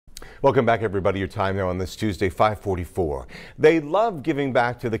Welcome back, everybody. Your time now on this Tuesday, 5:44. They love giving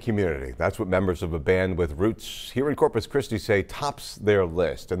back to the community. That's what members of a band with roots here in Corpus Christi say tops their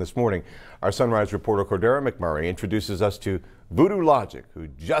list. And this morning, our Sunrise reporter Cordera McMurray introduces us to Voodoo Logic, who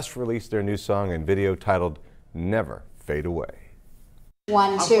just released their new song and video titled Never Fade Away.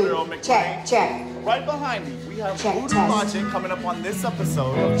 1, 2, check, check. Right behind me, we have Check, Voodoo test. Logic coming up on this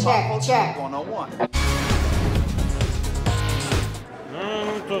episode of Check, Pop Culture check. 101.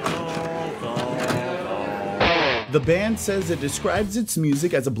 The band says it describes its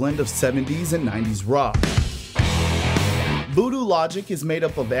music as a blend of 70s and 90s rock. Voodoo Logic is made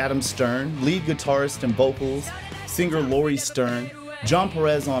up of Adam Stern, lead guitarist and vocals, singer Laurie Stern, John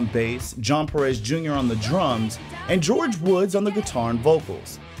Perez on bass, John Perez Jr. on the drums, and George Woods on the guitar and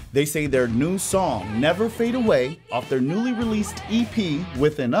vocals. They say their new song, Never Fade Away, off their newly released EP,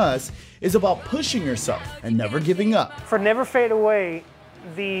 Within Us, is about pushing yourself and never giving up. For Never Fade Away,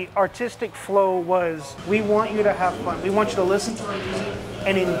 the artistic flow was, we want you to have fun. We want you to listen to our music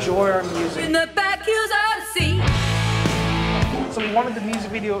and enjoy our music. In the back, you ought to see. So we wanted the music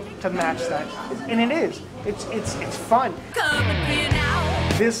video to match that, and it is. It's fun. Come with me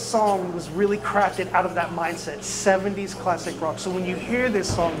now. This song was really crafted out of that mindset, 70s classic rock. So when you hear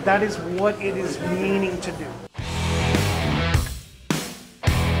this song, that is what it is meaning to do.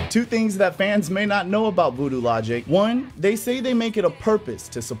 Two things that fans may not know about Voodoo Logic. One, they say they make it a purpose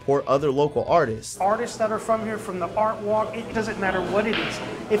to support other local artists. Artists that are from here, from the art walk, it doesn't matter what it is.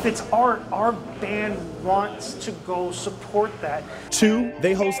 If it's art, our band wants to go support that. Two,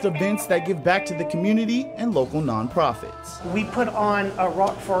 they host events that give back to the community and local nonprofits. We put on a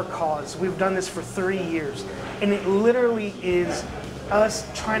Rock for a Cause. We've done this for 3 years, and it literally is us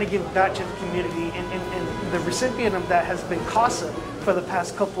trying to give back to the community, and the recipient of that has been CASA for the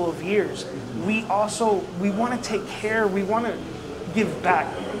past couple of years. We want to take care, we want to give back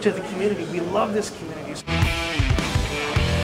to the community. We love this community.